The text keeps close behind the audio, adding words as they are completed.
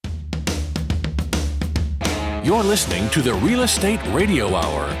You're listening to the Real Estate Radio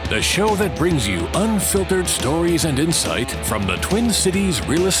Hour, the show that brings you unfiltered stories and insight from the Twin Cities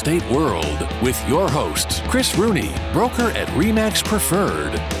real estate world with your hosts, Chris Rooney, broker at RE/MAX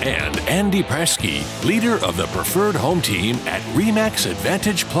Preferred, and Andy Presky, leader of the Preferred Home Team at RE/MAX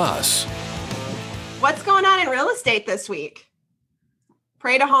Advantage Plus. What's going on in real estate this week?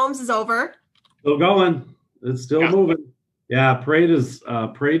 Parade of Homes is over. Still going. It's still moving. Yeah, parade is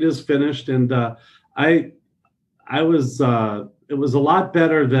finished, and it was a lot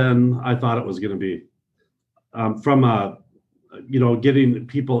better than I thought it was going to be. From getting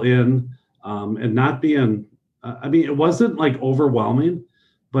people in and not being. It wasn't like overwhelming,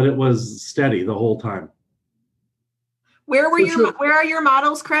 but it was steady the whole time. Where are your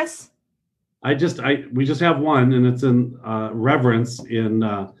models, Chris? We just have one, and it's in Reverence in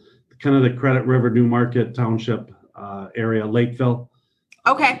kind of the Credit River Newmarket Township area, Lakeville.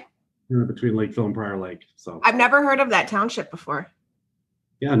 Okay. Between Lakeville and Prior Lake. So I've never heard of that township before.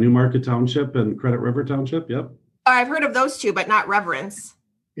 Yeah, Newmarket Township and Credit River Township. Yep. Oh, I've heard of those two, but not Reverence.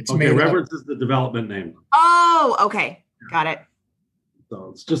 Reverence is the development name. Oh, okay. Got it.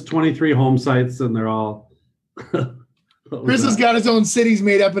 So it's just 23 home sites, and they're all. Chris has got his own cities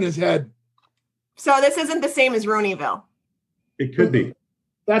made up in his head. So this isn't the same as Rooneyville. It could be.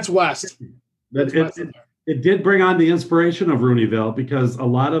 That's west. It did bring on the inspiration of Rooneyville, because a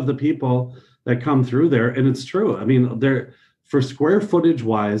lot of the people that come through there, and it's true. I mean, they're for square footage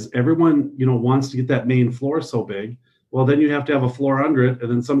wise, everyone, wants to get that main floor so big. Well, then you have to have a floor under it,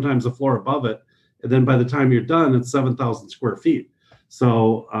 and then sometimes a floor above it. And then by the time you're done, it's 7,000 square feet.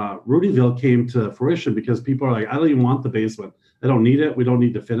 So Rooneyville came to fruition because people are like, I don't even want the basement. I don't need it. We don't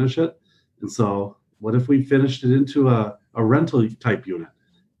need to finish it. And so what if we finished it into a rental type unit?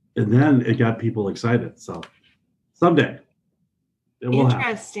 And then it got people excited. So someday it will happen.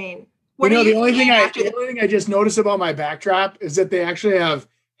 Interesting. The only thing I just noticed about my backdrop is that they actually have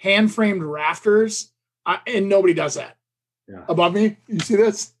hand framed rafters, and nobody does that. Yeah. Above me. You see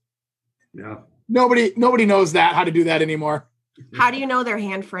this? Yeah. Nobody knows how to do that anymore. How do you know they're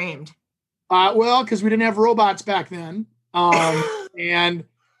hand framed? Because we didn't have robots back then. And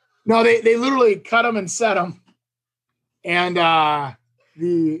no, they literally cut them and set them. And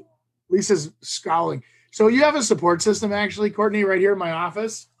Lisa's scowling. So you have a support system, actually, Courtney, right here in my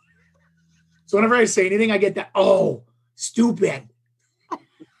office. So whenever I say anything, I get that, oh, stupid.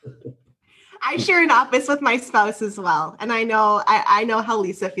 I share an office with my spouse as well. And I know how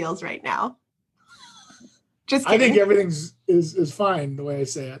Lisa feels right now. Just kidding. I think everything is fine the way I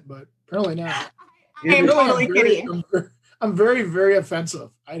say it, but apparently not. I'm totally kidding. I'm very, very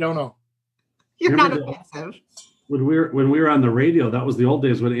offensive. I don't know. You're not offensive. When we were on the radio, that was the old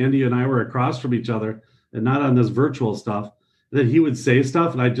days when Andy and I were across from each other and not on this virtual stuff. And then he would say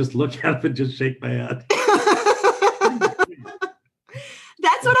stuff, and I'd just look at him and just shake my head. That's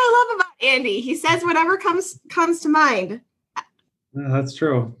what I love about Andy. He says whatever comes to mind. Yeah, that's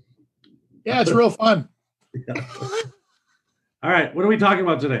true. Yeah, it's real fun. Yeah. All right, what are we talking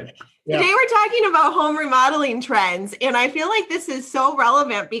about today? Yeah. Today we're talking about home remodeling trends, and I feel like this is so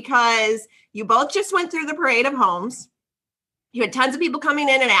relevant because you both just went through the Parade of Homes. You had tons of people coming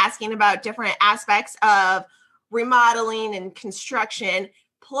in and asking about different aspects of remodeling and construction.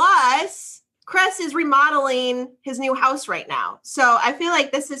 Plus, Chris is remodeling his new house right now. So I feel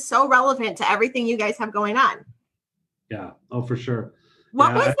like this is so relevant to everything you guys have going on. Yeah. Oh, for sure.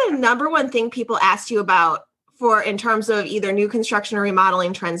 What was the number one thing people asked you about in terms of either new construction or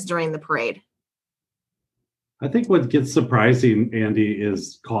remodeling trends during the parade? I think what gets surprising, Andy,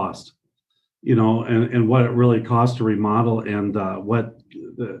 is cost, and what it really costs to remodel, and what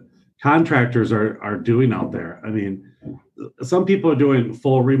the contractors are doing out there. I mean, some people are doing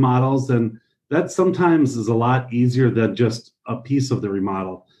full remodels, and that sometimes is a lot easier than just a piece of the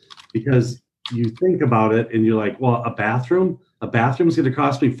remodel, because you think about it and you're like, well, a bathroom's going to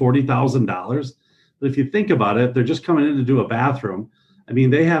cost me $40,000. But if you think about it, they're just coming in to do a bathroom. I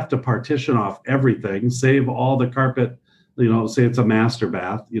mean, they have to partition off everything, save all the carpet, say it's a master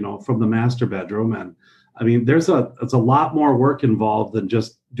bath, from the master bedroom. And I mean, it's a lot more work involved than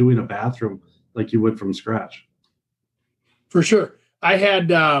just doing a bathroom like you would from scratch. For sure. I had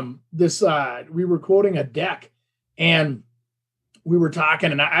we were quoting a deck, and we were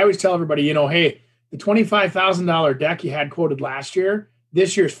talking, and I always tell everybody, hey, the $25,000 deck you had quoted last year,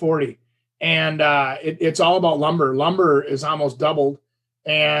 this year's 40. And it's all about lumber. Lumber is almost doubled,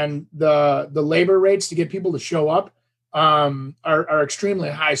 and the labor rates to get people to show up are extremely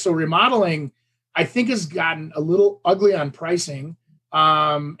high. So remodeling, I think, has gotten a little ugly on pricing.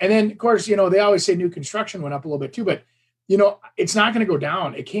 And then, of course, they always say new construction went up a little bit too, but it's not going to go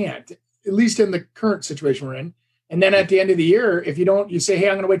down. It can't. at least in the current situation we're in. And then at the end of the year, if you say, hey,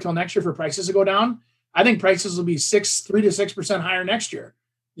 I'm going to wait till next year for prices to go down, I think prices will be 3 to 6% higher next year.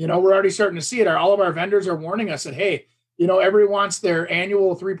 We're already starting to see it. All of our vendors are warning us that, hey, everybody wants their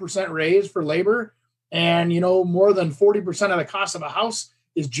annual 3% raise for labor. And, more than 40% of the cost of a house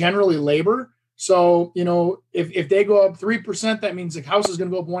is generally labor. So, if they go up 3%, that means the house is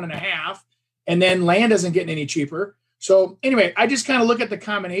going to go up 1.5%, and then land isn't getting any cheaper. So anyway, I just kind of look at the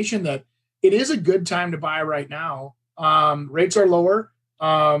combination that it is a good time to buy right now. Rates are lower.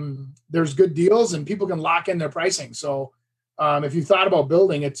 There's good deals and people can lock in their pricing. So if you thought about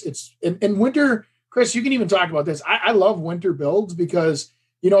building, it's in winter, Chris, you can even talk about this. I love winter builds because,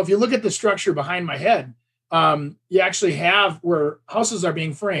 if you look at the structure behind my head, you actually have where houses are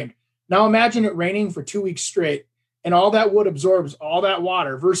being framed. Now imagine it raining for 2 weeks straight and all that wood absorbs all that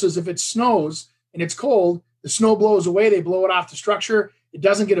water versus if it snows and it's cold, the snow blows away, they blow it off the structure. It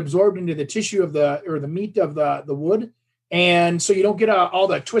doesn't get absorbed into the tissue of the meat of the wood. And so you don't get all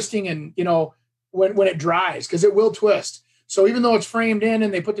the twisting and, when it dries, because it will twist. So even though it's framed in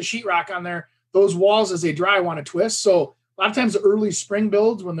and they put the sheetrock on there, those walls as they dry want to twist. So a lot of times the early spring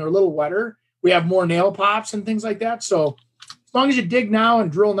builds, when they're a little wetter, we have more nail pops and things like that. So as long as you dig now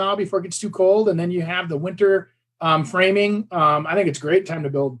and drill now before it gets too cold, and then you have the winter framing, I think it's a great time to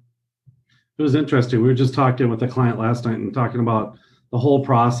build. It was interesting. We were just talking with a client last night and talking about the whole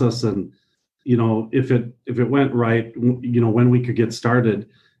process and, if it went right, when we could get started.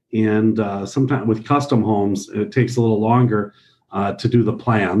 And sometimes with custom homes, it takes a little longer to do the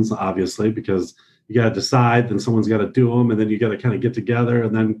plans, obviously, because you got to decide, then someone's got to do them, and then you got to kind of get together,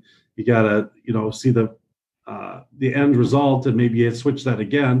 and then you got to, see the end result, and maybe you switch that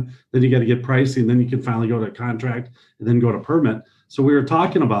again. Then you got to get pricing, then you can finally go to contract and then go to permit. So we were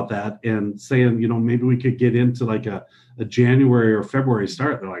talking about that and saying, maybe we could get into like a January or February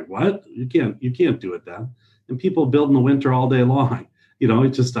start. They're like, what? You can't do it then. And people build in the winter all day long.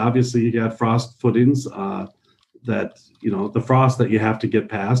 It's just obviously you got frost footings that, the frost that you have to get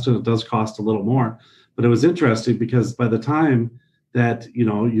past, and it does cost a little more. But it was interesting because by the time that,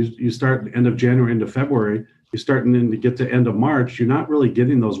 you start end of January into February, you're starting to get to end of March, you're not really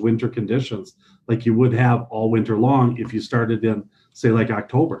getting those winter conditions like you would have all winter long if you started in, say, like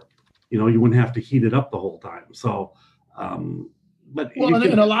October. You wouldn't have to heat it up the whole time. So, but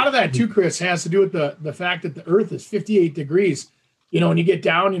and a lot of that too, Chris, has to do with the fact that the earth is 58 degrees. When you get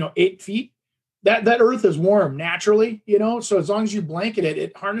down, 8 feet, that earth is warm naturally, so as long as you blanket it,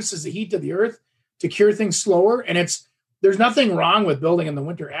 it harnesses the heat of the earth to cure things slower. And there's nothing wrong with building in the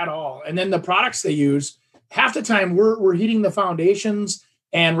winter at all. And then the products they use, half the time we're heating the foundations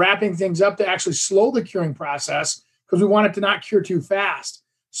and wrapping things up to actually slow the curing process because we want it to not cure too fast.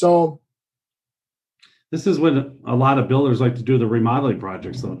 So this is when a lot of builders like to do the remodeling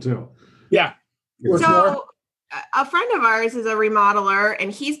projects though too. Yeah. So a friend of ours is a remodeler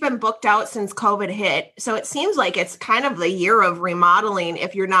and he's been booked out since COVID hit. So it seems like it's kind of the year of remodeling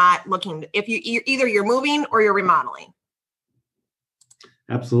if you're not looking, either you're moving or you're remodeling.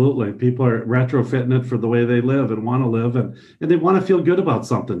 Absolutely. People are retrofitting it for the way they live and want to live, and they want to feel good about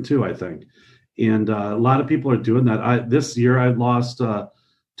something too, I think. And a lot of people are doing that. This year I lost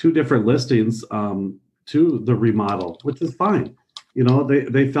 2 different listings to the remodel, which is fine.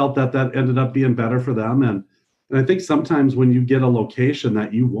 They felt that ended up being better for them. And I think sometimes when you get a location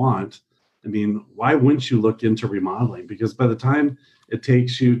that you want, why wouldn't you look into remodeling? Because by the time it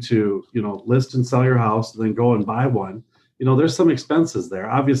takes you to, list and sell your house and then go and buy one, there's some expenses there.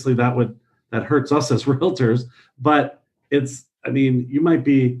 Obviously that hurts us as realtors, but you might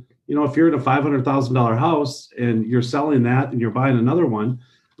be, if you're in a $500,000 house and you're selling that and you're buying another one,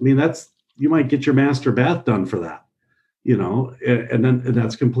 you might get your master bath done for that, and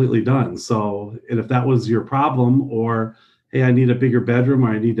that's completely done. So, and if that was your problem, or, hey, I need a bigger bedroom, or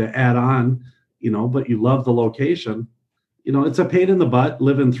I need to add on, but you love the location, it's a pain in the butt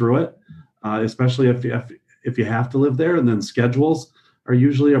living through it, especially if you have to live there. And then schedules are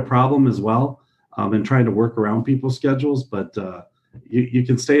usually a problem as well, and trying to work around people's schedules. But you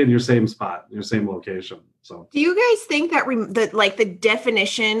can stay in your same spot, your same location. So, do you guys think that the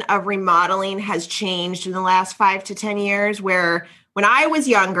definition of remodeling has changed in the last 5 to 10 years? Where when I was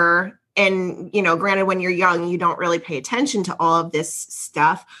younger, and granted, when you're young, you don't really pay attention to all of this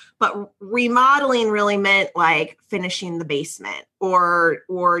stuff, but remodeling really meant like finishing the basement or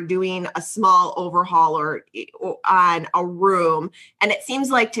doing a small overhaul or on a room. And it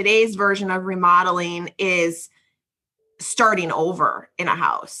seems like today's version of remodeling is starting over in a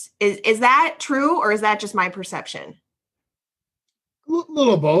house. Is that true, or is that just my perception? A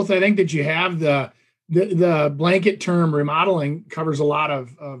little both. I think that you have the the blanket term remodeling covers a lot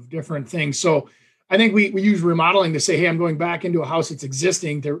of different things. So I think we use remodeling to say, hey, I'm going back into a house that's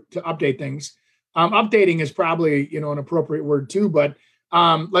existing to update things. Updating is probably, an appropriate word too. But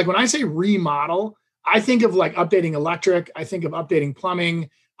like when I say remodel, I think of like updating electric. I think of updating plumbing.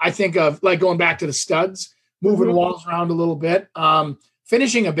 I think of like going back to the studs, moving walls around a little bit.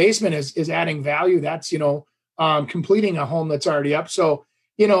 Finishing a basement is adding value. That's, completing a home that's already up. So,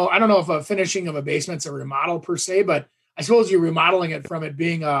 I don't know if a finishing of a basement's a remodel per se, but I suppose you're remodeling it from it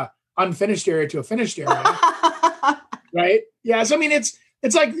being a unfinished area to a finished area. Right? Yeah. So, I mean, it's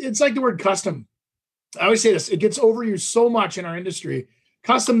like the word custom. I always say this, it gets overused so much in our industry.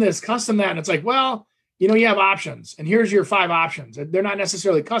 Custom this, custom that. And it's like, well, you have options and here's your 5 options. They're not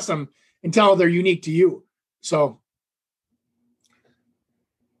necessarily custom until they're unique to you. So.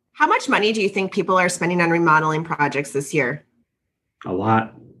 How much money do you think people are spending on remodeling projects this year? A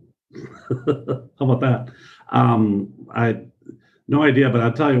lot. How about that? I no idea, but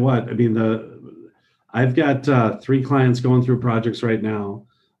I'll tell you what. I mean, I've got 3 clients going through projects right now.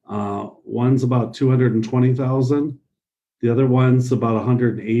 One's about 220,000. The other one's about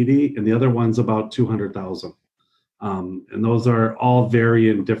 180, and the other one's about 200,000. And those are all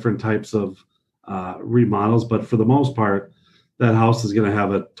varying different types of remodels, but for the most part, that house is going to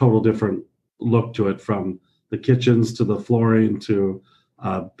have a total different look to it, from the kitchens to the flooring to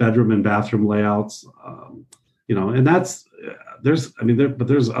bedroom and bathroom layouts. And that's there's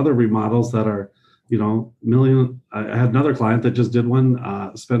other remodels that are, million. I had another client that just did one,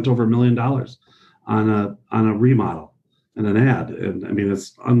 spent over $1 million on a remodel and an ad. And I mean,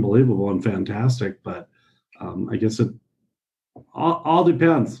 it's unbelievable and fantastic, but I guess it all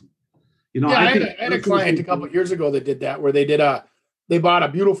depends. I had a client a couple of years ago that did that, where they bought a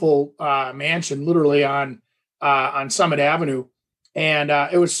beautiful mansion literally on Summit Avenue. And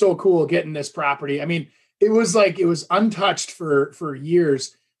it was so cool getting this property. I mean, it was untouched for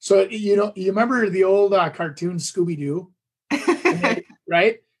years. So, you remember the old cartoon Scooby-Doo,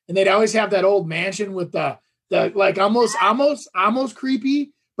 right? And they'd always have that old mansion with the like almost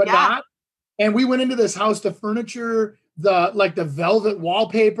creepy, but not. And we went into this house, the furniture, the velvet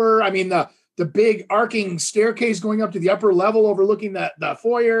wallpaper. I mean, the big arcing staircase going up to the upper level overlooking the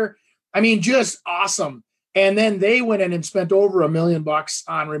foyer. I mean, just awesome. And then they went in and spent over $1 million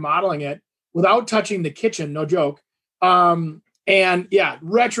on remodeling it without touching the kitchen. No joke. And yeah,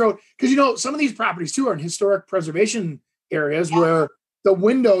 retro, because some of these properties too are in historic preservation areas where the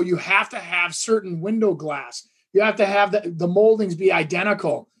window, you have to have certain window glass. You have to have the moldings be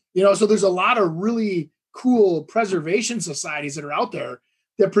identical. So there's a lot of really cool preservation societies that are out there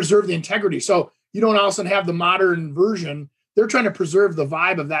that preserve the integrity. So you don't also have the modern version. They're trying to preserve the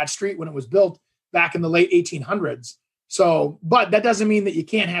vibe of that street when it was built back in the late 1800s. So, but that doesn't mean that you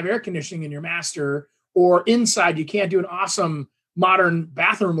can't have air conditioning in your master, or inside you can't do an awesome modern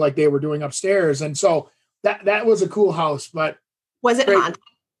bathroom like they were doing upstairs. And so that was a cool house. But was it haunted?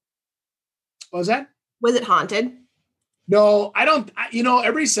 What was that? Was it haunted? No, I don't.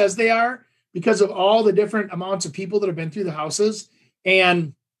 Everybody says they are because of all the different amounts of people that have been through the houses.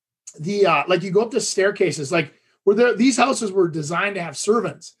 And the like you go up the staircases, like these houses were designed to have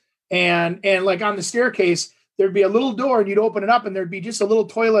servants. And like on the staircase, there'd be a little door and you'd open it up and there'd be just a little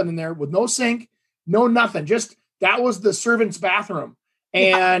toilet in there with no sink, no nothing. Just that was the servant's bathroom.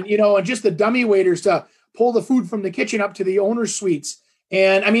 And, and just the dummy waiters to pull the food from the kitchen up to the owner's suites.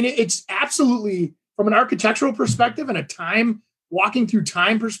 And I mean, it's absolutely, from an architectural perspective and a walking through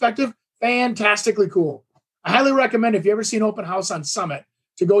time perspective, fantastically cool. I highly recommend, if you ever see an open house on Summit,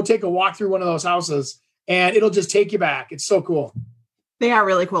 to go take a walk through one of those houses, and it'll just take you back. It's so cool. They are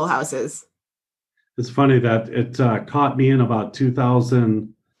really cool houses. It's funny that it caught me in about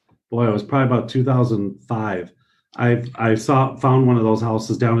 2000. Boy, it was probably about 2005. I found one of those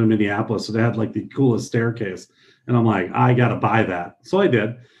houses down in Minneapolis. So they had like the coolest staircase, and I'm like, I got to buy that. So I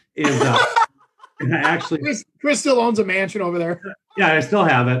did, and I actually, Chris still owns a mansion over there. Yeah, I still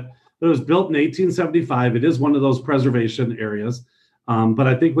have it. It was built in 1875. It is one of those preservation areas. But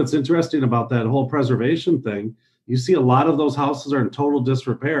I think what's interesting about that whole preservation thing, you see a lot of those houses are in total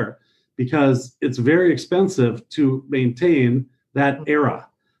disrepair because it's very expensive to maintain that era.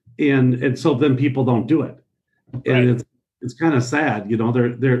 And so then people don't do it. And it's kind of sad,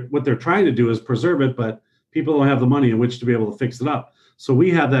 they're what they're trying to do is preserve it, but people don't have the money in which to be able to fix it up. So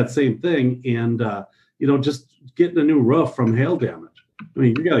we have that same thing. And, just getting a new roof from hail damage. I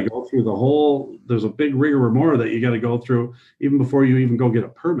mean, you got to go through there's a big rigmarole that you got to go through even before you even go get a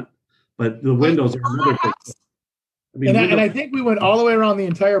permit. But the windows are another thing. I mean, and I think we went all the way around the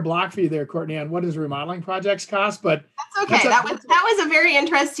entire block for you there, Courtney, on what does remodeling projects cost. But that's okay. That was a very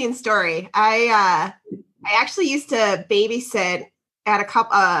interesting story. I actually used to babysit at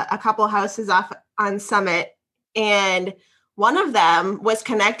a couple houses off on Summit, and one of them was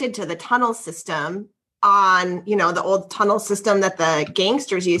connected to the tunnel system on, the old tunnel system that the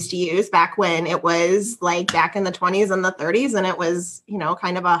gangsters used to use back when it was like back in the 20s and the 30s. And it was,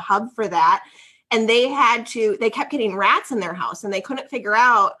 kind of a hub for that. And they kept getting rats in their house, and they couldn't figure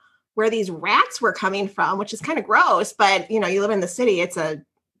out where these rats were coming from, which is kind of gross. But, you live in the city. It's a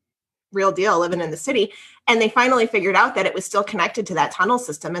real deal living in the city. And they finally figured out that it was still connected to that tunnel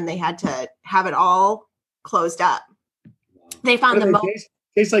system, and they had to have it all closed up. They found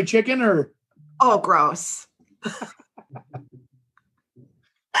taste like chicken or? Oh, gross.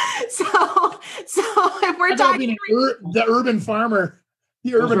 So if we're talking the urban farmer,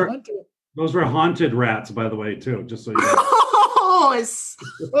 the urban hunter. Those were haunted rats, by the way, too, just so you know.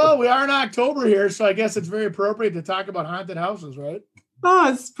 Well, we are in October here, so I guess it's very appropriate to talk about haunted houses, right?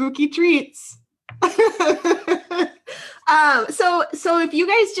 Oh, spooky treats. So if you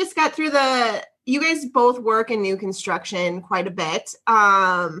guys just got through you guys both work in new construction quite a bit,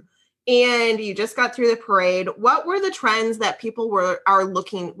 and you just got through the parade, what were the trends that people are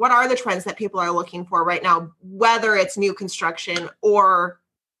looking for right now, whether it's new construction or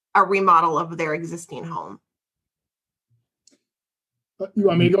a remodel of their existing home? You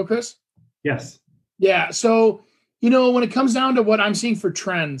want me to go, Chris? Yes. Yeah. So, when it comes down to what I'm seeing for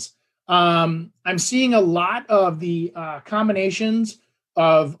trends, I'm seeing a lot of the combinations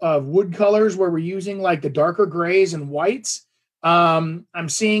of wood colors where we're using like the darker grays and whites. I'm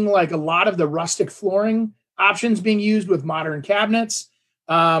seeing like a lot of the rustic flooring options being used with modern cabinets.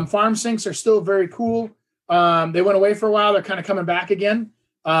 Farm sinks are still very cool. They went away for a while. They're kind of coming back again.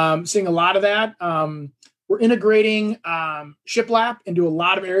 Seeing a lot of that. We're integrating shiplap into a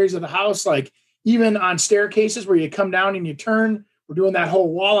lot of areas of the house, like even on staircases where you come down and you turn. We're doing that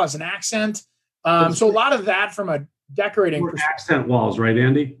whole wall as an accent. So a lot of that from a decorating perspective. Accent walls, right,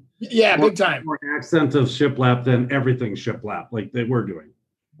 Andy? Yeah, big time. More accent of shiplap than everything shiplap, like they were doing.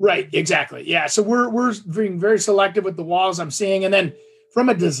 Right, exactly. Yeah, so we're being very selective with the walls I'm seeing. And then from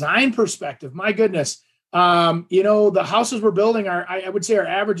a design perspective, my goodness, the houses we're building I would say our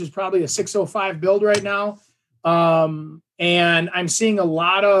average is probably a 605 build right now. And I'm seeing a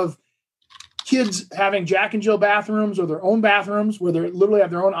lot of kids having Jack and Jill bathrooms or their own bathrooms where they literally have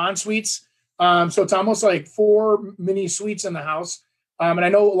their own en-suites. So it's almost like 4 mini suites in the house. And I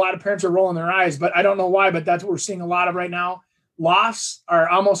know a lot of parents are rolling their eyes, but I don't know why, but that's what we're seeing a lot of right now. Lofts are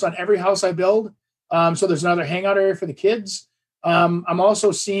almost on every house I build. So there's another hangout area for the kids. I'm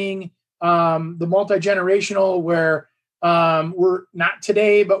also seeing the multi-generational where we're not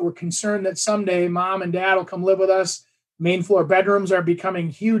today, but we're concerned that someday mom and dad will come live with us. Main floor bedrooms are becoming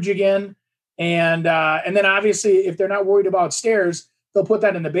huge again. And then obviously if they're not worried about stairs, they'll put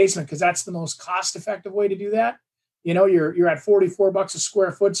that in the basement because that's the most cost-effective way to do that. You're at $44 a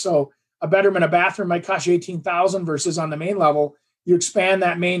square foot. So a bedroom and a bathroom might cost you $18,000 versus on the main level, you expand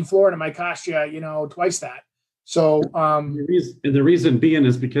that main floor and it might cost you, twice that. So the reason being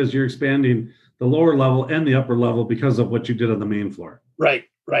is because you're expanding the lower level and the upper level because of what you did on the main floor. Right.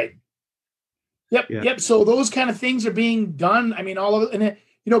 Yep. So those kind of things are being done. I mean, all of it.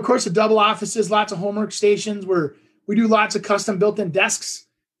 And of course, the double offices, lots of homework stations where we do lots of custom built-in desks.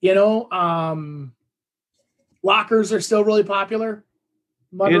 Lockers are still really popular.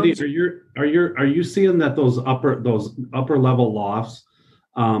 Andy, are you seeing that those upper level lofts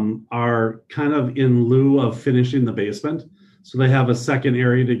are kind of in lieu of finishing the basement, so they have a second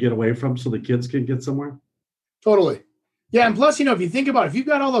area to get away from, so the kids can get somewhere? Totally, yeah. And plus, if you think about it, if you've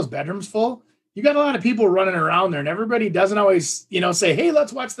got all those bedrooms full, you got a lot of people running around there, and everybody doesn't always, say, "Hey,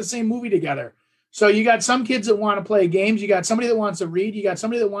 let's watch the same movie together." So you got some kids that want to play games, you got somebody that wants to read, you got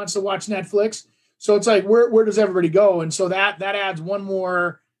somebody that wants to watch Netflix. So it's like, where does everybody go? And so that adds one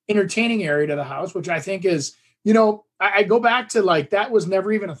more entertaining area to the house, which I think is, I go back to like, that was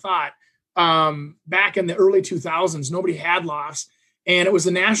never even a thought. Back in the early 2000s, nobody had lofts. And it was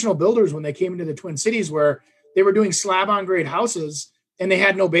the national builders when they came into the Twin Cities where they were doing slab on grade houses and they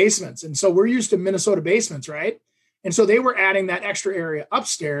had no basements. And so we're used to Minnesota basements, right? And so they were adding that extra area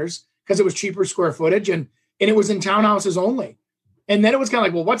upstairs because it was cheaper square footage and it was in townhouses only. And then it was kind of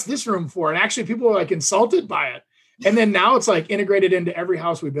like, well, what's this room for? And actually people were like insulted by it. And then now it's like integrated into every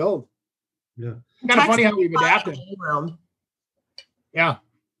house we build. Yeah. Kind of funny how we've adapted. Yeah.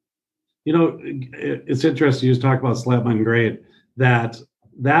 It's interesting. You just talk about slab on grade, that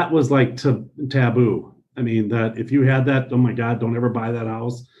was like taboo. I mean, that if you had that, oh my God, don't ever buy that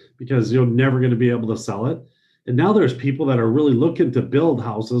house because you're never going to be able to sell it. And now there's people that are really looking to build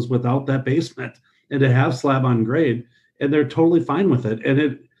houses without that basement and to have slab on grade, and they're totally fine with it.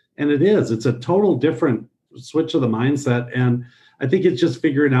 It's a total different switch of the mindset. And I think it's just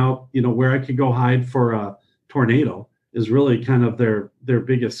figuring out, where I could go hide for a tornado is really kind of their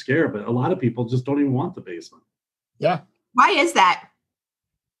biggest scare. But a lot of people just don't even want the basement. Yeah. Why is that?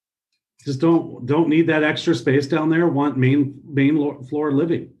 Just don't need that extra space down there. Want main floor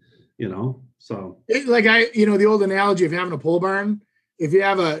living, So like the old analogy of having a pole barn. If you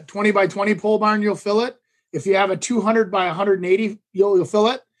have a 20 by 20 pole barn, you'll fill it. If you have a 200 by 180, you'll fill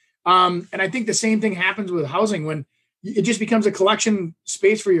it. And I think the same thing happens with housing when it just becomes a collection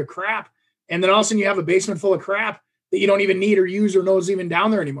space for your crap. And then all of a sudden you have a basement full of crap that you don't even need or use or know is even down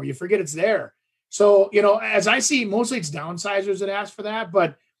there anymore. You forget it's there. So, as I see, mostly it's downsizers that ask for that.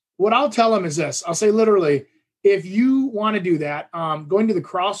 But what I'll tell them is this. I'll say literally, if you want to do that, going to the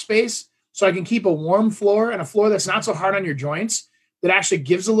crawl space so I can keep a warm floor and a floor that's not so hard on your joints, that actually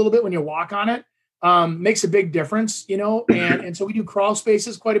gives a little bit when you walk on it, makes a big difference, and so we do crawl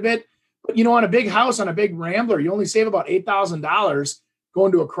spaces quite a bit. But, on a big house, on a big Rambler, you only save about $8,000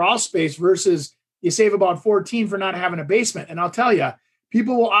 going to a crawl space versus you save about $14,000 for not having a basement. And I'll tell you,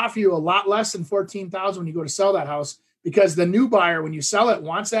 people will offer you a lot less than $14,000 when you go to sell that house, because the new buyer, when you sell it,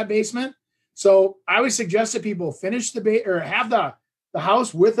 wants that basement. So I would suggest that people finish or have the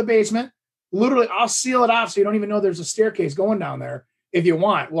house with the basement. Literally, I'll seal it off so you don't even know there's a staircase going down there. If you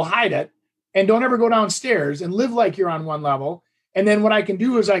want, we'll hide it, and don't ever go downstairs and live like you're on one level. And then what I can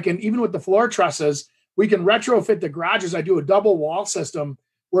do is even with the floor trusses, we can retrofit the garages. I do a double wall system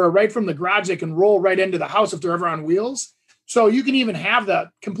where right from the garage, they can roll right into the house if they're ever on wheels. So you can even have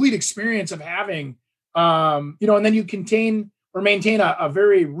the complete experience of having, and then you maintain a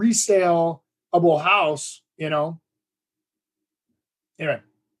very resaleable house, Anyway.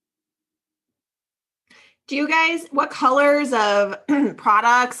 Do you guys, what colors of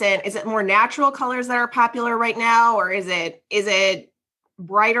products, and is it more natural colors that are popular right now, or is it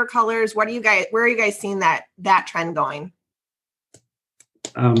brighter colors? Where are you guys seeing that trend going?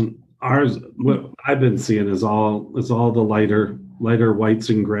 What I've been seeing is all the lighter whites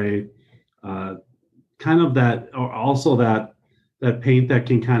and gray, kind of that, or also that paint that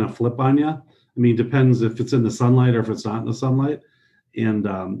can kind of flip on you. I mean, depends if it's in the sunlight or if it's not in the sunlight. And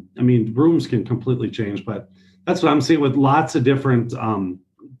rooms can completely change, but that's what I'm seeing with lots of different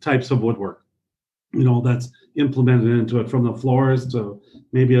types of woodwork, that's implemented into it, from the floors to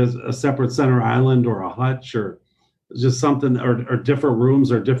maybe a separate center island or a hutch, or just something, or different rooms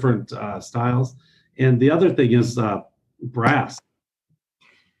or different styles. And the other thing is brass.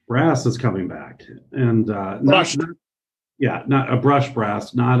 Brass is coming back, and not a brush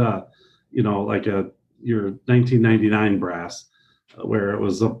brass, not a, like your 1999 brass, where it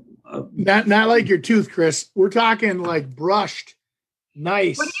was not like your tooth, Chris. We're talking like brushed,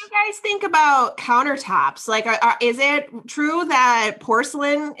 nice. What do you guys think about countertops? Like, is it true that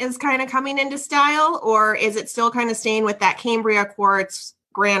porcelain is kind of coming into style, or is it still kind of staying with that Cambria quartz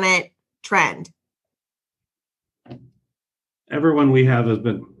granite trend? Everyone we have has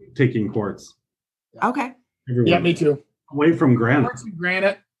been taking quartz. Okay. Everyone. Yeah, me too. Away from granite. Quartz and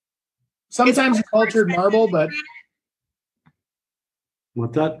granite. Sometimes cultured marble, but.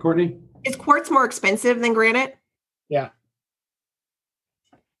 What's that, Courtney? Is quartz more expensive than granite? Yeah.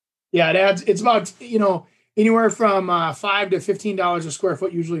 Yeah, it adds. It's about anywhere from $5 to $15 a square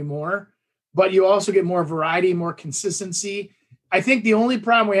foot, usually more. But you also get more variety, more consistency. I think the only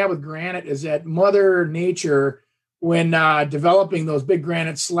problem we have with granite is that Mother Nature, when developing those big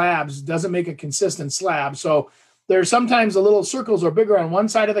granite slabs, doesn't make a consistent slab. So there's sometimes the little circles are bigger on one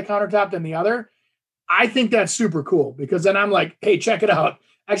side of the countertop than the other. I think that's super cool, because then I'm like, hey, check it out.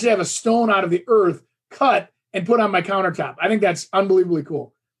 I actually have a stone out of the earth cut and put on my countertop. I think that's unbelievably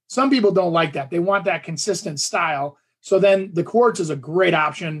cool. Some people don't like that. They want that consistent style. So then the quartz is a great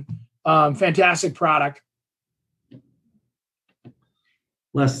option. Fantastic product.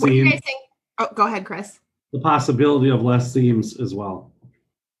 Less seams. What do you guys think? Oh, go ahead, Chris. The possibility of less seams as well.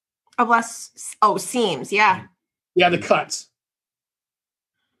 Seams. Yeah. Yeah, the cuts.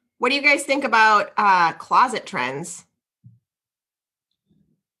 What do you guys think about closet trends?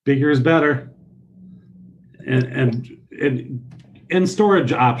 Bigger is better, and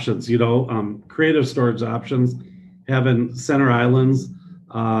storage options. Creative storage options, having center islands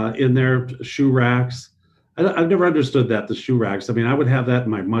in their shoe racks. I've never understood that, the shoe racks. I mean, I would have that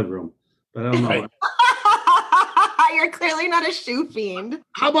in my mudroom, but I don't know. You're clearly not a shoe fiend.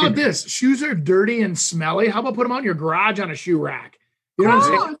 How about this? Shoes are dirty and smelly. How about put them out in your garage on a shoe rack? You know what I'm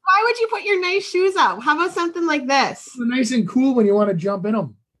saying? Why would you put your nice shoes up? How about something like this? Nice and cool when you want to jump in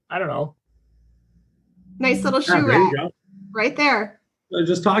them. I don't know. Nice little shoe there you rack go. right there. I'm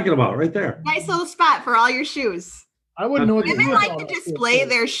just talking about right there. Nice little spot for all your shoes. I wouldn't know what to do Women with like all to that display stuff.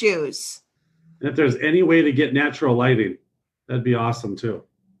 their shoes. If there's any way to get natural lighting, that'd be awesome too.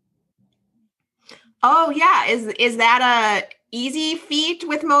 Oh yeah, is that a easy feat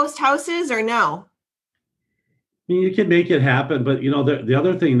with most houses or no? I mean, you can make it happen, but the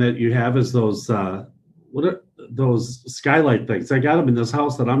other thing that you have is those what are those skylight things? I got them in this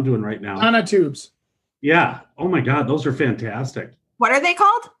house that I'm doing right now. Sonotubes. Yeah. Oh my God, those are fantastic. What are they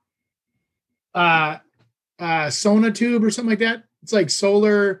called? Sonotube or something like that. It's like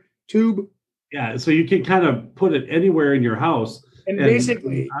solar tube. Yeah. So you can kind of put it anywhere in your house. And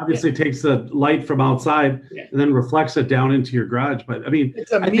basically, obviously takes the light from outside and then reflects it down into your garage. But I mean,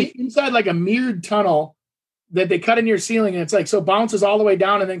 it's inside like a mirrored tunnel that they cut in your ceiling, and it's like so bounces all the way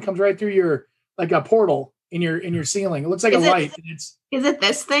down and then comes right through your like a portal in your ceiling. It looks like light. Is it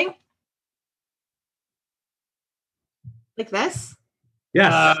this thing? Like this?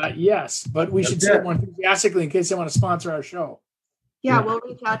 Yes. Yes, but we should say it more enthusiastically in case they want to sponsor our show. Yeah, we'll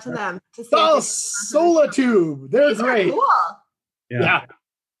reach out to them to see. Oh, Solatube. They're These great. are cool. Yeah.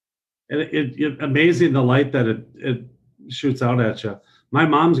 And it amazing the light that it shoots out at you. My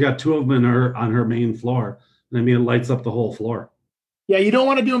mom's got two of them on her main floor. And I mean, it lights up the whole floor. Yeah, you don't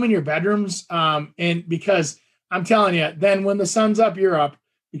want to do them in your bedrooms. And because I'm telling you, then when the sun's up, you're up,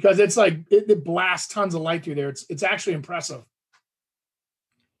 because it's like it blasts tons of light through there. It's actually impressive.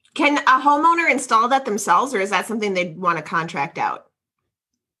 Can a homeowner install that themselves, or is that something they'd want to contract out?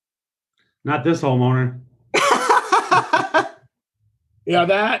 Not this homeowner. Yeah,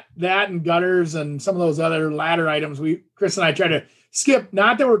 that and gutters and some of those other ladder items. Chris and I try to skip.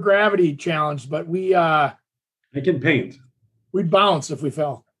 Not that we're gravity challenged, but I can paint. We'd bounce if we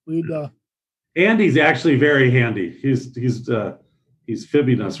fell. Andy's actually very handy. He's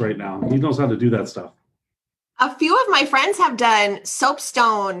fibbing us right now. He knows how to do that stuff. A few of my friends have done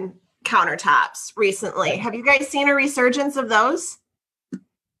soapstone countertops recently. Have you guys seen a resurgence of those?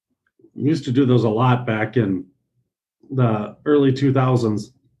 We used to do those a lot back in the early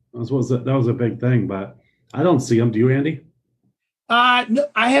 2000s. That was a big thing, but I don't see them. Do you, Andy? No,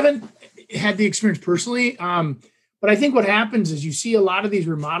 I haven't had the experience personally. But I think what happens is you see a lot of these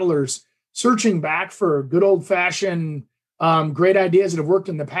remodelers searching back for good old fashioned, great ideas that have worked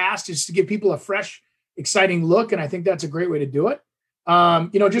in the past, just to give people a fresh, exciting look. And I think that's a great way to do it.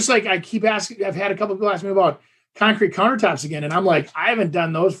 Just like I keep asking, I've had a couple of people ask me about concrete countertops again. And I'm like, I haven't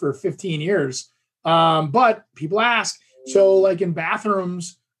done those for 15 years. But people ask. So like in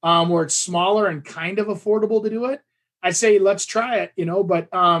bathrooms, where it's smaller and kind of affordable to do it, I say, let's try it, but,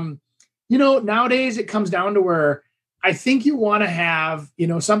 nowadays it comes down to where I think you want to have,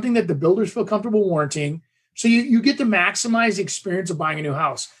 something that the builders feel comfortable warranting. So you get to maximize the experience of buying a new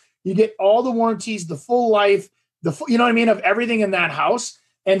house. You get all the warranties, the full life, of everything in that house.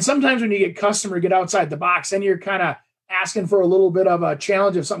 And sometimes when you get get outside the box, then you're kind of asking for a little bit of a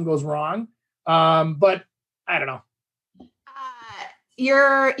challenge if something goes wrong. But I don't know.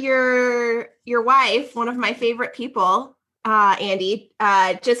 Your wife, one of my favorite people, Andy,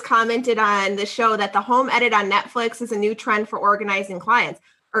 just commented on the show that the home edit on Netflix is a new trend for organizing clients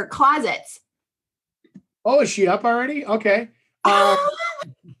or closets. Oh, is she up already? Okay. And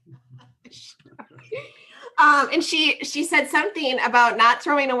she said something about not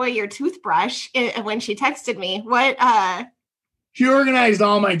throwing away your toothbrush when she texted me. What? She organized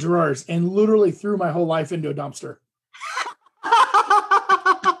all my drawers and literally threw my whole life into a dumpster.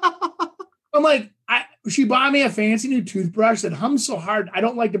 I'm like, she bought me a fancy new toothbrush that hums so hard. I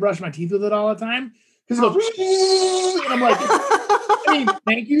don't like to brush my teeth with it all the time because it goes, and I'm like,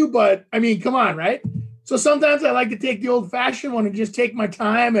 thank you, but come on, right? So sometimes I like to take the old fashioned one and just take my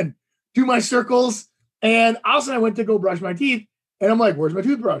time and do my circles. And all of a sudden I went to go brush my teeth and I'm like, where's my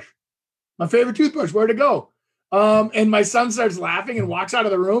toothbrush? My favorite toothbrush, where'd it go? And my son starts laughing and walks out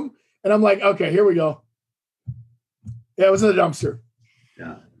of the room. And I'm like, okay, here we go. Yeah, it was in the dumpster.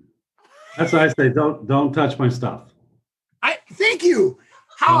 Yeah. That's why I say, don't touch my stuff. Thank you.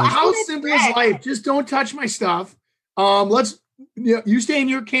 How simple is life? Just don't touch my stuff. You stay in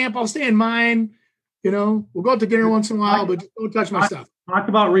your camp, I'll stay in mine. We'll go out to dinner once in a while, but just don't touch my stuff. Talk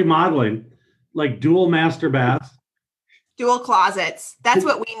about remodeling, like dual master baths. Dual closets. That's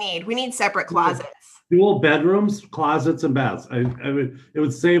what we need. We need separate closets. Dual bedrooms, closets, and baths. It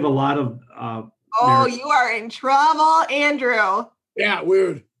would save a lot of. You are in trouble, Andrew. Yeah,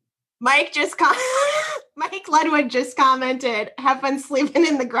 weird. Mike Ledwig just commented, have fun sleeping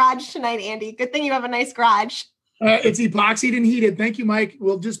in the garage tonight, Andy. Good thing you have a nice garage. It's epoxied and heated. Thank you, Mike.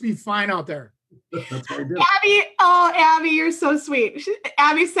 We'll just be fine out there. That's what I did. Abby, you're so sweet.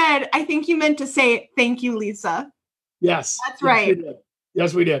 Abby said, I think you meant to say, thank you, Lisa. Yes. That's right.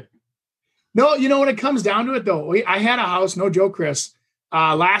 Yes, we did. No, when it comes down to it, though, I had a house, no joke, Chris,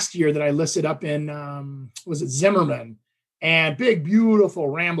 last year that I listed up in, was it Zimmerman? And big, beautiful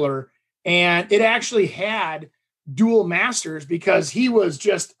Rambler. And it actually had dual masters because he was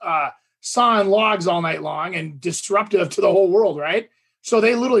just sawing logs all night long and disruptive to the whole world, right? So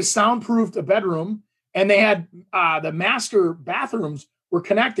they literally soundproofed a bedroom, and they had the master bathrooms were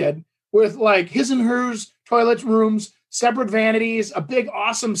connected with like his and hers toilet rooms, separate vanities, a big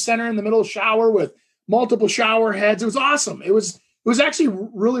awesome center in the middle shower with multiple shower heads. It was awesome. It was actually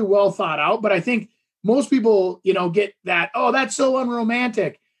really well thought out, but I think most people, get that, oh, that's so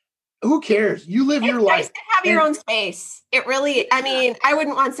unromantic. Who cares? You live your life. It's nice to have your own space. It really, I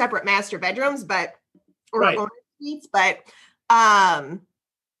wouldn't want separate master bedrooms, or owner suites, but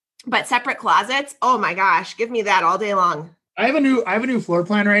separate closets. Oh my gosh, give me that all day long. I have a new floor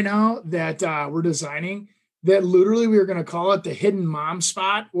plan right now that we're designing that literally we are going to call it the hidden mom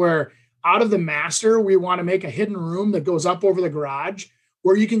spot, where out of the master, we want to make a hidden room that goes up over the garage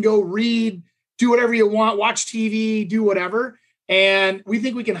where you can go read, do whatever you want, watch TV, do whatever. And we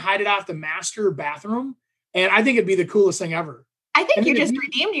think we can hide it off the master bathroom. And I think it'd be the coolest thing ever. I think you just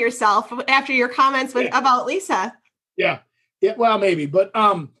redeemed yourself after your comments about Lisa. Yeah. Well, maybe, but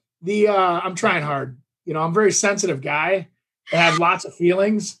I'm trying hard. I'm a very sensitive guy. I have lots of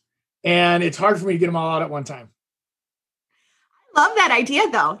feelings, and it's hard for me to get them all out at one time. I love that idea,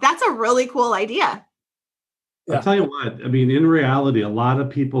 though. That's a really cool idea. Yeah. I'll tell you what, in reality, a lot of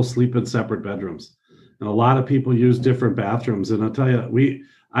people sleep in separate bedrooms, and a lot of people use different bathrooms. And I'll tell you, we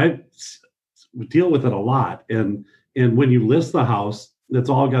deal with it a lot. And when you list the house, that's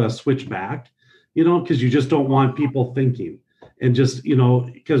all got to switch back, because you just don't want people thinking. And just,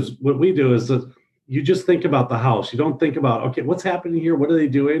 because what we do is that you just think about the house. You don't think about, okay, what's happening here? What are they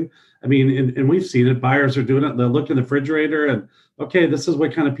doing? And we've seen it. Buyers are doing it. They look in the refrigerator and, okay, this is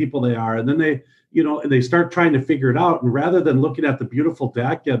what kind of people they are. And then they start trying to figure it out. And rather than looking at the beautiful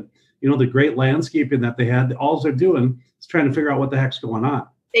deck and, the great landscaping that they had, all they're doing is trying to figure out what the heck's going on.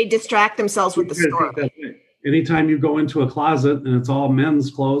 They distract themselves with the story. Anytime you go into a closet and it's all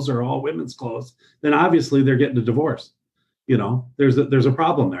men's clothes or all women's clothes, then obviously they're getting a divorce. There's a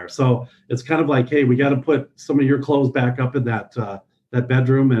problem there. So it's kind of like, hey, we got to put some of your clothes back up in that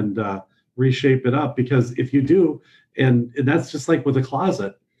bedroom and reshape it up, because if you do, and that's just like with a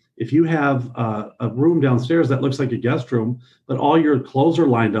closet. If you have a room downstairs that looks like a guest room, but all your clothes are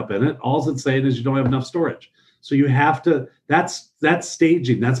lined up in it, all it's saying is you don't have enough storage. So you have to, that's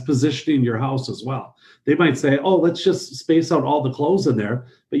staging, that's positioning your house as well. They might say, oh, let's just space out all the clothes in there,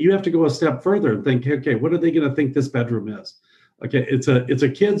 but you have to go a step further and think, okay, what are they going to think this bedroom is? Okay, it's a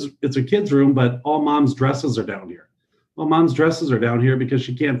kid's room, but all mom's dresses are down here. Well, mom's dresses are down here because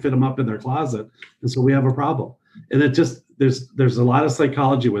she can't fit them up in their closet, and so we have a problem. And it just there's a lot of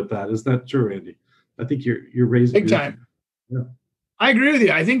psychology with that. Is that true, Andy? I think you're raising big time. Yeah, I agree with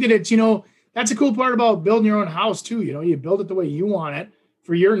you. I think that it's that's a cool part about building your own house too. You build it the way you want it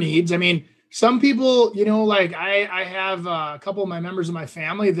for your needs. Some people, like I have a couple of my members of my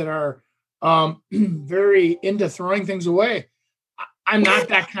family that are very into throwing things away. I'm not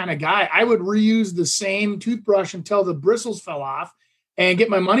that kind of guy. I would reuse the same toothbrush until the bristles fell off and get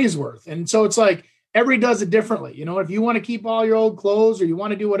my money's worth. And so it's like, everybody does it differently. If you want to keep all your old clothes or you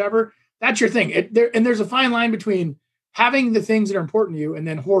want to do whatever, that's your thing. And there's a fine line between having the things that are important to you and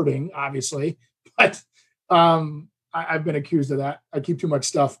then hoarding, obviously. But I've been accused of that. I keep too much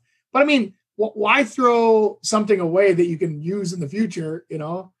stuff. But why throw something away that you can use in the future?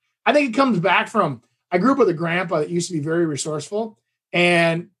 I think it comes back from, I grew up with a grandpa that used to be very resourceful.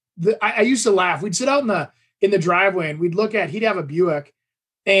 And I used to laugh. We'd sit out in the driveway and he'd have a Buick,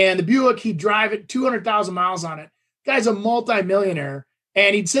 and the Buick, he'd drive it 200,000 miles on it. Guy's a multi-millionaire.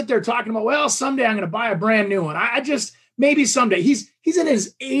 And he'd sit there talking about, well, someday I'm going to buy a brand new one. Maybe someday. He's in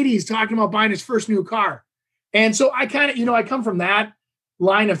his 80s talking about buying his first new car. And so I kind of, I come from that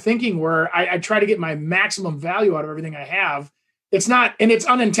line of thinking where I try to get my maximum value out of everything I have. It's not, and it's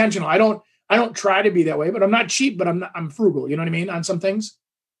unintentional. I don't try to be that way, but I'm not cheap, but I'm frugal. You know what I mean? On some things,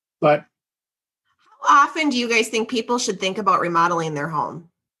 but. How often do you guys think people should think about remodeling their home?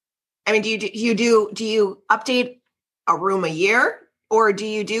 Do you update a room a year, or do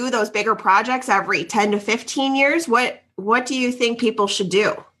you do those bigger projects every 10 to 15 years? What do you think people should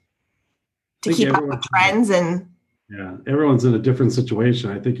do to keep up with trends? Yeah, everyone's in a different situation.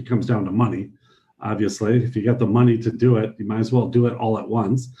 I think it comes down to money. Obviously, if you got the money to do it, you might as well do it all at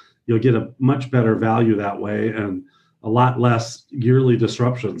once. You'll get a much better value that way and a lot less yearly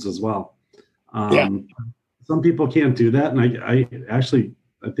disruptions as well. Yeah. Some people can't do that. And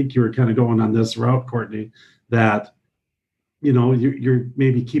I think you were kind of going on this route, Courtney, that, you're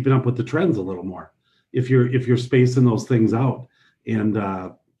maybe keeping up with the trends a little more if you're spacing those things out. And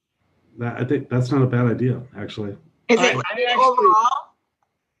I think that's not a bad idea, actually. Is it overall?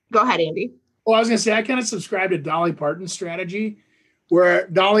 Go ahead, Andy. Well, I was going to say, I kind of subscribe to Dolly Parton's strategy, where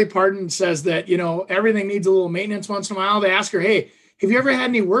Dolly Parton says that, everything needs a little maintenance once in a while. They ask her, hey, have you ever had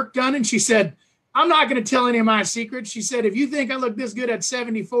any work done? And she said, I'm not going to tell any of my secrets. She said, if you think I look this good at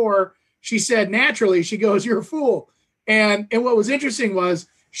 74, she said, naturally, she goes, you're a fool. And what was interesting was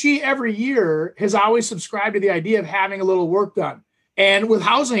she every year has always subscribed to the idea of having a little work done. And with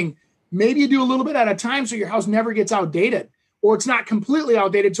housing, maybe you do a little bit at a time so your house never gets outdated, or it's not completely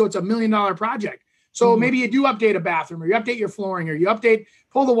outdated, so it's $1 million project. So maybe you do update a bathroom, or you update your flooring, or you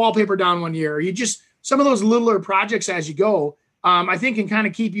pull the wallpaper down one year, or you just, some of those littler projects as you go, I think can kind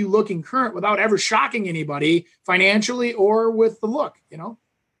of keep you looking current without ever shocking anybody financially or with the look,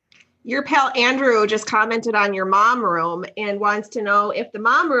 Your pal Andrew just commented on your mom room and wants to know if the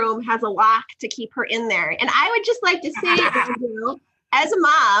mom room has a lock to keep her in there. And I would just like to say, Andrew, as a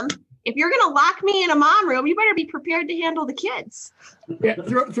mom, if you're going to lock me in a mom room, you better be prepared to handle the kids. Yeah,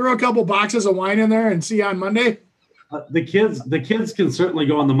 throw a couple boxes of wine in there and see you on Monday. The kids can certainly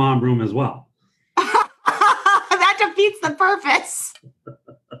go in the mom room as well. That defeats the purpose.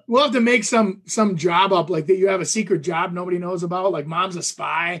 We'll have to make some job up, like that you have a secret job nobody knows about, like mom's a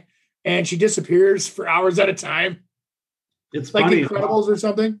spy and she disappears for hours at a time. It's like funny. Incredibles or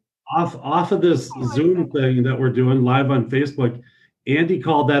something. Off of this Zoom thing that we're doing live on Facebook, Andy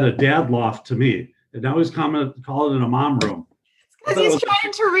called that a dad loft to me. And now he's calling it a mom room. Because he's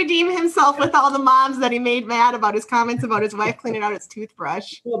trying to redeem himself with all the moms that he made mad about his comments about his wife cleaning out his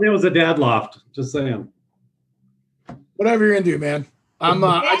toothbrush. Well, it was a dad loft. Just saying. Whatever you're into, man. I'll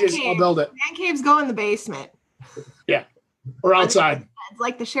build it. Man caves go in the basement. Yeah. Or outside.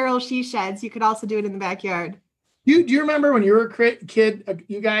 Like the Cheryl She Sheds. You could also do it in the backyard. Do you remember when you were a kid,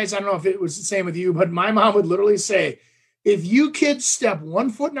 you guys, I don't know if it was the same with you, but my mom would literally say, if you kids step 1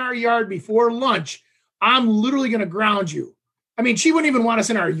 foot in our yard before lunch, I'm literally going to ground you. I mean, she wouldn't even want us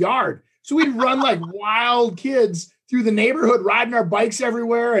in our yard. So we'd run like wild kids through the neighborhood, riding our bikes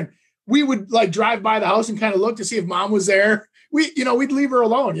everywhere. And we would like drive by the house and kind of look to see if mom was there. We'd leave her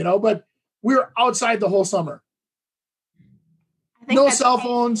alone, but we were outside the whole summer. No cell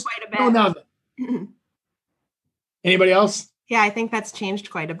phones, no nothing. Anybody else? Yeah, I think that's changed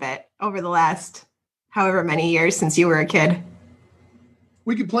quite a bit over the last however many years since you were a kid.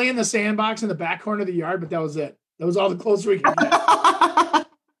 We could play in the sandbox in the back corner of the yard, but that was it. That was all the closer we could get.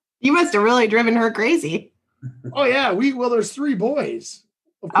 You must have really driven her crazy. Oh, yeah. There's 3 boys.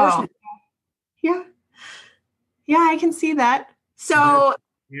 Of course. Yeah. Yeah, I can see that. So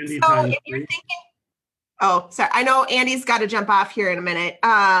if you're thinking, sorry. I know Andy's got to jump off here in a minute.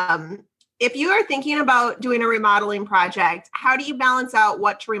 If you are thinking about doing a remodeling project, how do you balance out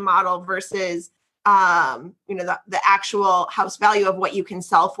what to remodel versus, the actual house value of what you can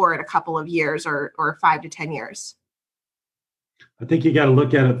sell for in a couple of years or 5 to 10 years? I think you got to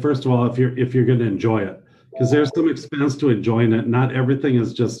look at it, first of all, if you're going to enjoy it, because there's some expense to enjoying it. Not everything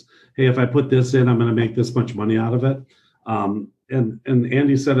is just, hey, if I put this in, I'm going to make this much money out of it. And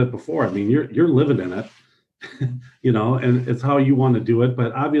Andy said it before. I mean, you're living in it, and it's how you want to do it.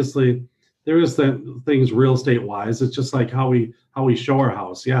 But obviously, there is things real estate wise. It's just like how we show our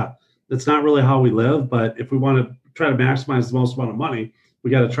house. Yeah, it's not really how we live, but if we want to try to maximize the most amount of money, we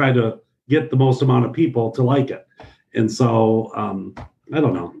got to try to get the most amount of people to like it. And so I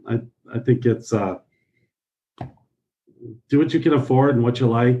don't know. I think it's do what you can afford and what you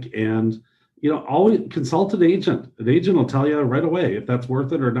like, and always consult an agent. An agent will tell you right away if that's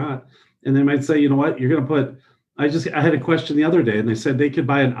worth it or not. And they might say, you know what, you're going to put. I had a question the other day, and they said they could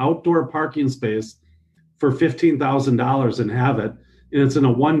buy an outdoor parking space for $15,000 and have it, and it's in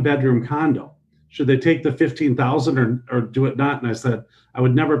a 1-bedroom condo. Should they take the $15,000 or do it not? And I said, I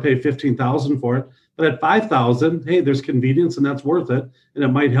would never pay $15,000 for it. But at $5,000, hey, there's convenience and that's worth it. And it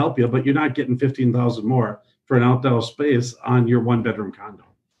might help you, but you're not getting $15,000 more for an outdoor space on your 1-bedroom condo.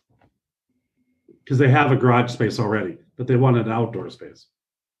 Because they have a garage space already, but they want an outdoor space.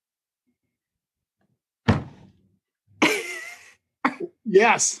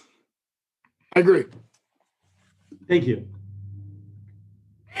 Yes, I agree. Thank you.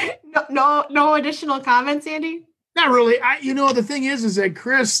 No additional comments, Andy? Not really. The thing is that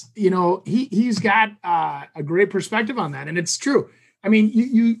Chris, he's got a great perspective on that. And it's true. I mean,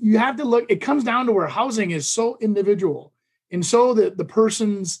 you have to look, it comes down to where housing is so individual and so the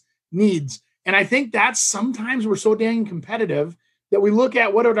person's needs. And I think that's sometimes we're so dang competitive that we look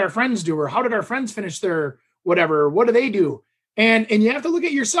at what did our friends do, or how did our friends finish their whatever, what do they do? And you have to look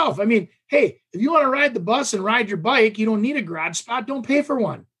at yourself. I mean, hey, if you want to ride the bus and ride your bike, you don't need a garage spot, don't pay for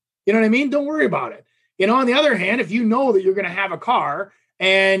one. You know what I mean? Don't worry about it. On the other hand, if you know that you're going to have a car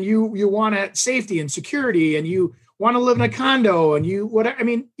and you want safety and security, and you want to live in a condo, and you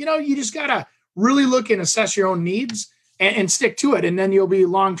just got to really look and assess your own needs and stick to it. And then you'll be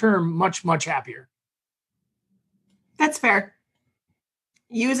long-term much, much happier. That's fair.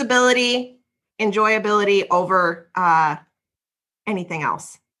 Usability, enjoyability over anything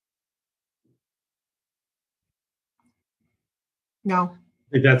else. No.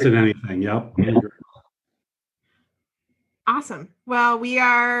 I think that's in anything. Yep. Awesome. Well, we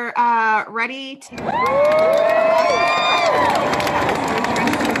are ready to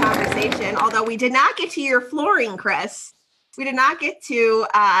interesting conversation. Although we did not get to your flooring, Chris. We did not get to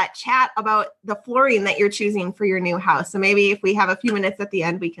chat about the flooring that you're choosing for your new house. So maybe if we have a few minutes at the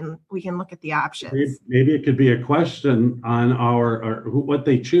end, we can look at the options. Maybe it could be a question on what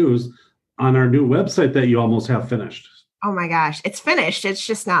they choose on our new website that you almost have finished. Oh my gosh, it's finished. It's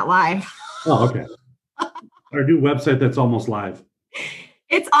just not live. Oh, okay. Our new website that's almost live.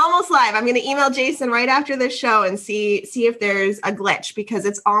 It's almost live. I'm going to email Jason right after this show and see if there's a glitch, because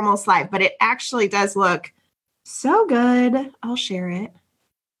it's almost live, but it actually does look so good. I'll share it.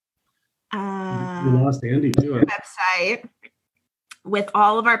 You lost Andy too. Website with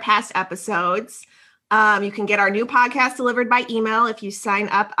all of our past episodes. You can get our new podcast delivered by email if you sign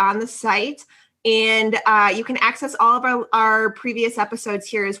up on the site. And you can access all of our previous episodes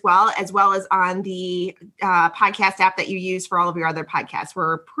here as well as on the podcast app that you use for all of your other podcasts.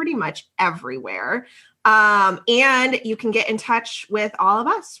 We're pretty much everywhere. And you can get in touch with all of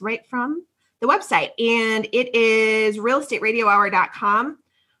us right from the website. And it is realestateradiohour.com.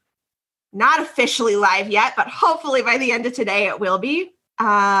 Not officially live yet, but hopefully by the end of today it will be.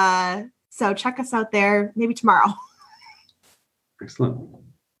 So check us out there, maybe tomorrow. Excellent.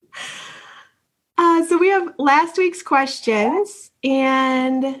 So we have last week's questions,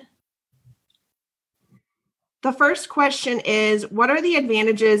 and the first question is, what are the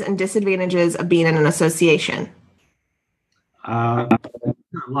advantages and disadvantages of being in an association? Lots.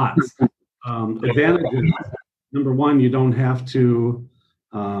 Advantages. Number one, you don't have to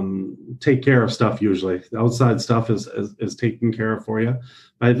take care of stuff usually. The outside stuff is taken care of for you.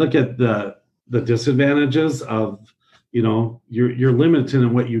 But I look at the disadvantages of, you're limited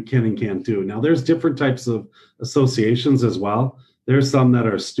in what you can and can't do. Now, there's different types of associations as well. There's some that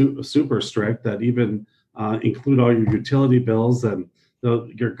are super strict that even include all your utility bills and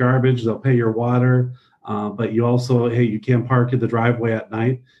your garbage. They'll pay your water, but you also, you can't park in the driveway at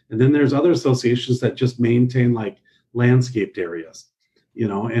night. And then there's other associations that just maintain like landscaped areas,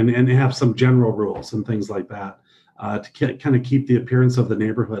 and have some general rules and things like that to kind of keep the appearance of the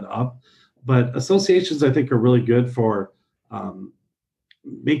neighborhood up. But associations, I think, are really good for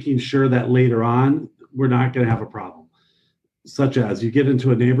making sure that later on we're not going to have a problem. Such as you get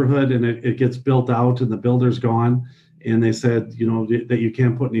into a neighborhood and it gets built out and the builder's gone and they said, that you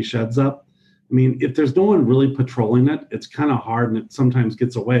can't put any sheds up. I mean, if there's no one really patrolling it, it's kind of hard and it sometimes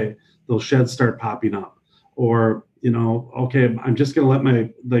gets away. Those sheds start popping up. Or, okay, I'm just going to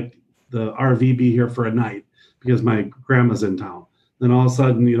let the RV be here for a night because my grandma's in town. Then all of a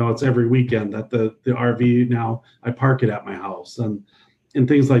sudden, it's every weekend that the RV, now I park it at my house and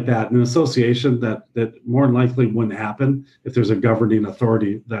things like that. And an association that more than likely wouldn't happen if there's a governing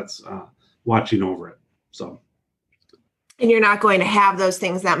authority that's watching over it. So. And you're not going to have those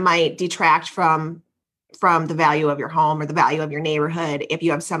things that might detract from the value of your home or the value of your neighborhood if you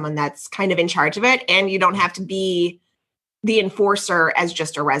have someone that's kind of in charge of it, and you don't have to be the enforcer as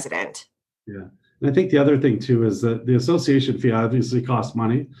just a resident. Yeah. And I think the other thing too is that the association fee obviously costs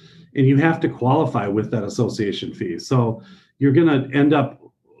money, and you have to qualify with that association fee. So you're going to end up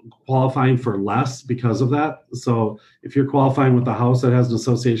qualifying for less because of that. So if you're qualifying with a house that has an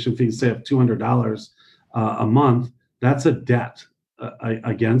association fee, say of $200 a month, that's a debt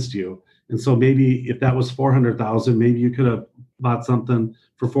against you. And so maybe if that was $400,000, maybe you could have bought something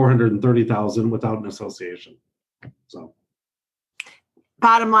for $430,000 without an association. So.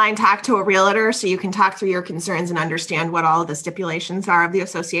 Bottom line, talk to a realtor so you can talk through your concerns and understand what all of the stipulations are of the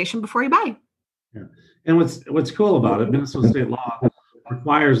association before you buy. Yeah. And what's cool about it, Minnesota state law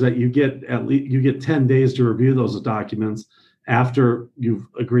requires that you get 10 days to review those documents after you've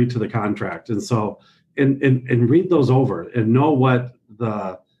agreed to the contract. And so, and read those over and know what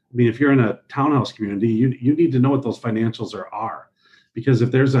if you're in a townhouse community, you need to know what those financials are. Because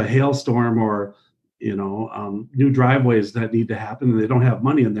if there's a hailstorm or new driveways that need to happen and they don't have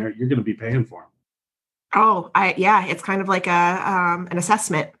money in there, you're going to be paying for them. Oh, yeah, it's kind of like an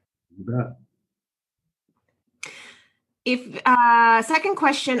assessment. You bet. Second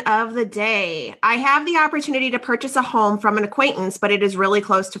question of the day, I have the opportunity to purchase a home from an acquaintance, but it is really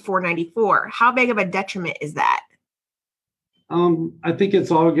close to 494. How big of a detriment is that? I think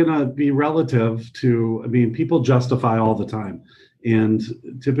it's all going to be relative to, I mean, people justify all the time. And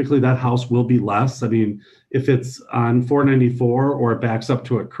typically that house will be less. I mean, if it's on 494 or it backs up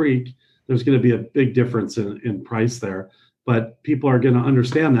to a creek, there's going to be a big difference in price there. But people are going to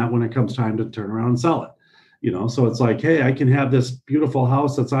understand that when it comes time to turn around and sell it. You know, so it's like, hey, I can have this beautiful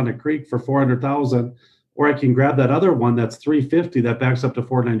house that's on a creek for 400,000, or I can grab that other one that's 350 that backs up to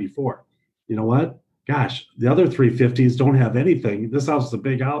 494. You know what? Gosh, the other 350s don't have anything. This house is a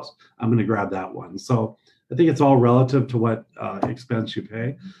big house. I'm going to grab that one. So I think it's all relative to what expense you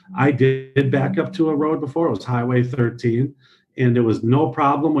pay. I did back up to a road before. It was Highway 13, and it was no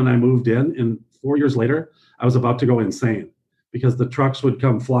problem when I moved in. And 4 years later, I was about to go insane because the trucks would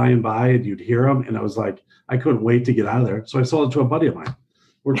come flying by and you'd hear them. And I was like, I couldn't wait to get out of there. So I sold it to a buddy of mine.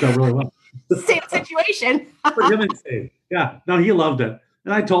 Worked out really well. Same situation. For him, it's safe. Yeah. No, he loved it.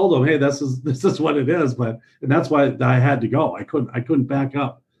 And I told him, hey, this is what it is. And that's why I had to go. I couldn't back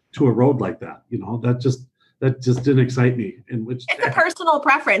up to a road like that. You know, that just didn't excite me. It's a personal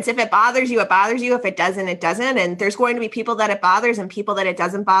preference. If it bothers you, it bothers you. If it doesn't, it doesn't. And there's going to be people that it bothers and people that it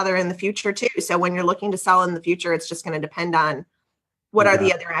doesn't bother in the future too. So when you're looking to sell in the future, it's just going to depend on what are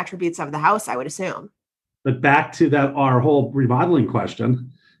the other attributes of the house, I would assume. But back to our whole remodeling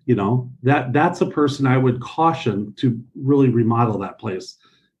question, you know, that's a person I would caution to really remodel that place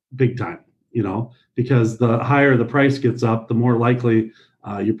big time, you know, because the higher the price gets up, the more likely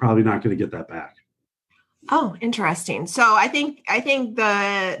you're probably not going to get that back. Oh, interesting. So I think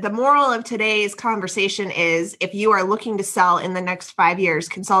the moral of today's conversation is if you are looking to sell in the next 5 years,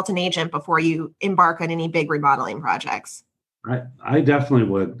 consult an agent before you embark on any big remodeling projects. I definitely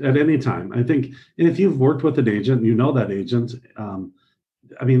would at any time. I think, and if you've worked with an agent, you know that agent,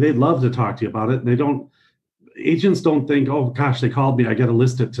 I mean, they'd love to talk to you about it. And agents don't think, oh gosh, they called me, I got to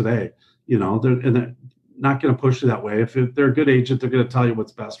list it today. You know, they're not going to push you that way. If they're a good agent, they're going to tell you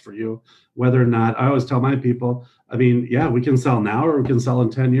what's best for you, whether or not. I always tell my people, I mean, yeah, we can sell now or we can sell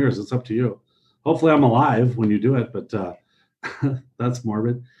in 10 years. It's up to you. Hopefully I'm alive when you do it, but that's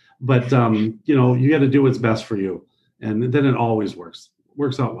morbid. But, you know, you got to do what's best for you. And then it always works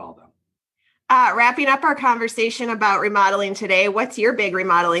out well then. Wrapping up our conversation about remodeling today, what's your big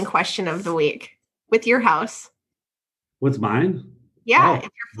remodeling question of the week with your house? What's mine? Yeah, it's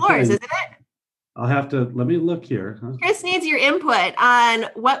your floors, isn't it? I'll have to, let me look here. Chris needs your input on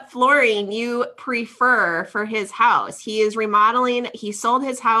what flooring you prefer for his house. He is remodeling. He sold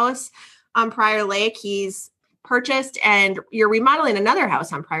his house on Prior Lake. He's purchased, and you're remodeling another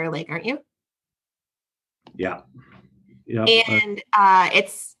house on Prior Lake, aren't you? Yeah. And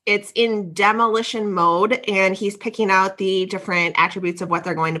it's in demolition mode, and he's picking out the different attributes of what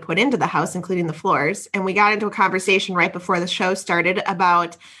they're going to put into the house, including the floors. And we got into a conversation right before the show started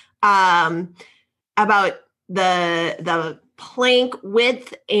about the plank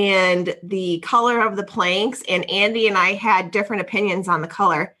width and the color of the planks. And Andy and I had different opinions on the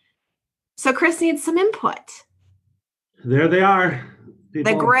color. So Chris needs some input. There they are.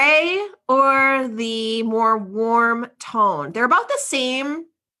 The gray or the more warm tone? They're about the same.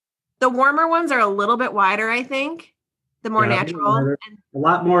 The warmer ones are a little bit wider, I think. The more natural. A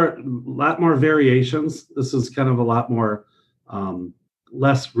lot more variations. This is kind of a lot more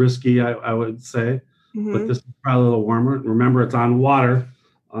less risky, I would say. Mm-hmm. But this is probably a little warmer. Remember, it's on water,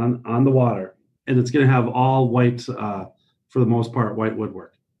 on the water. And it's going to have all white, for the most part, white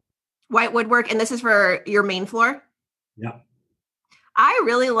woodwork. White woodwork. And this is for your main floor? Yeah. I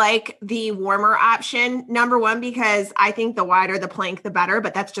really like the warmer option, number one, because I think the wider the plank, the better,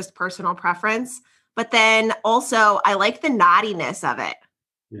 but that's just personal preference. But then also I like the knottiness of it.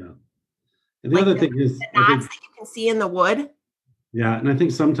 Yeah. And the other thing is the knots that you can see in the wood. Yeah. And I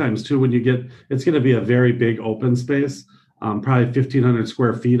think sometimes too, when it's going to be a very big open space, probably 1,500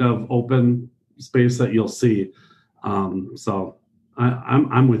 square feet of open space that you'll see. So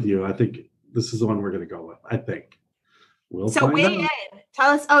I'm with you. I think this is the one we're going to go with, I think. So weigh in.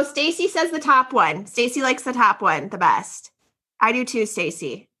 Tell us. Oh, Stacy says the top one. Stacy likes the top one the best. I do too,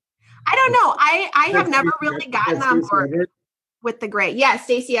 Stacy. I don't know. I have never really gotten on board with the gray. Yeah,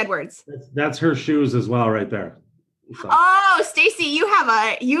 Stacy Edwards. That's her shoes as well, right there. So. Oh, Stacy, you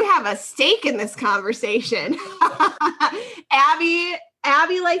have a stake in this conversation. Abby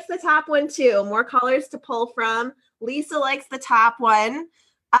likes the top one too. More colors to pull from. Lisa likes the top one.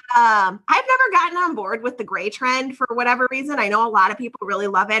 I've never gotten on board with the gray trend for whatever reason. I know a lot of people really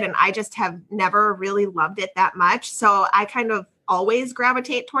love it, and I just have never really loved it that much. So I kind of always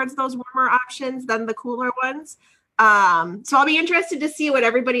gravitate towards those warmer options than the cooler ones. So I'll be interested to see what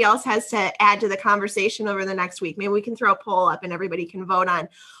everybody else has to add to the conversation over the next week. Maybe we can throw a poll up and everybody can vote on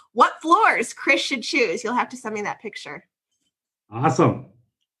what floors Chris should choose. You'll have to send me that picture. Awesome.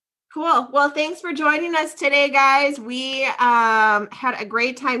 Cool. Well, thanks for joining us today, guys. We had a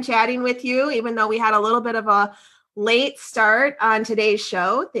great time chatting with you, even though we had a little bit of a late start on today's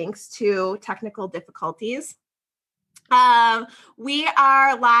show, thanks to technical difficulties. We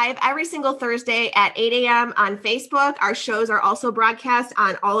are live every single Thursday at 8 a.m. on Facebook. Our shows are also broadcast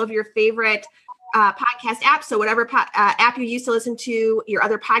on all of your favorite podcast apps. So whatever app you use to listen to your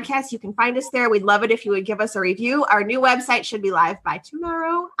other podcasts, you can find us there. We'd love it if you would give us a review. Our new website should be live by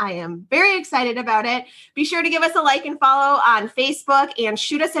tomorrow. I am very excited about it. Be sure to give us a like and follow on Facebook and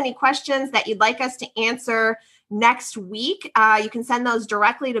shoot us any questions that you'd like us to answer next week. You can send those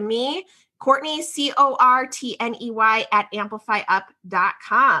directly to me, Courtney, CORTNEY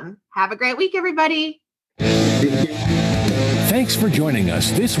 @amplifyup.com. Have a great week, everybody. Thanks for joining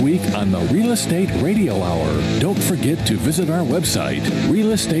us this week on the Real Estate Radio Hour. Don't forget to visit our website,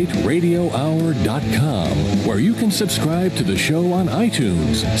 realestateradiohour.com, where you can subscribe to the show on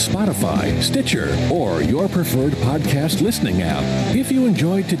iTunes, Spotify, Stitcher, or your preferred podcast listening app. If you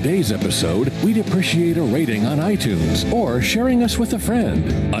enjoyed today's episode, we'd appreciate a rating on iTunes or sharing us with a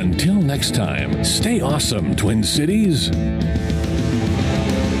friend. Until next time, stay awesome, Twin Cities.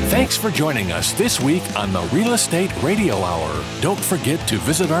 Thanks for joining us this week on the Real Estate Radio Hour. Don't forget to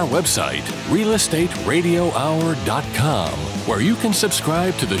visit our website, realestateradiohour.com, where you can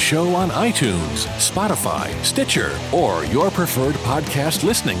subscribe to the show on iTunes, Spotify, Stitcher, or your preferred podcast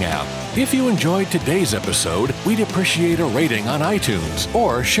listening app. If you enjoyed today's episode, we'd appreciate a rating on iTunes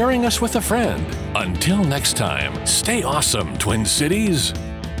or sharing us with a friend. Until next time, stay awesome, Twin Cities.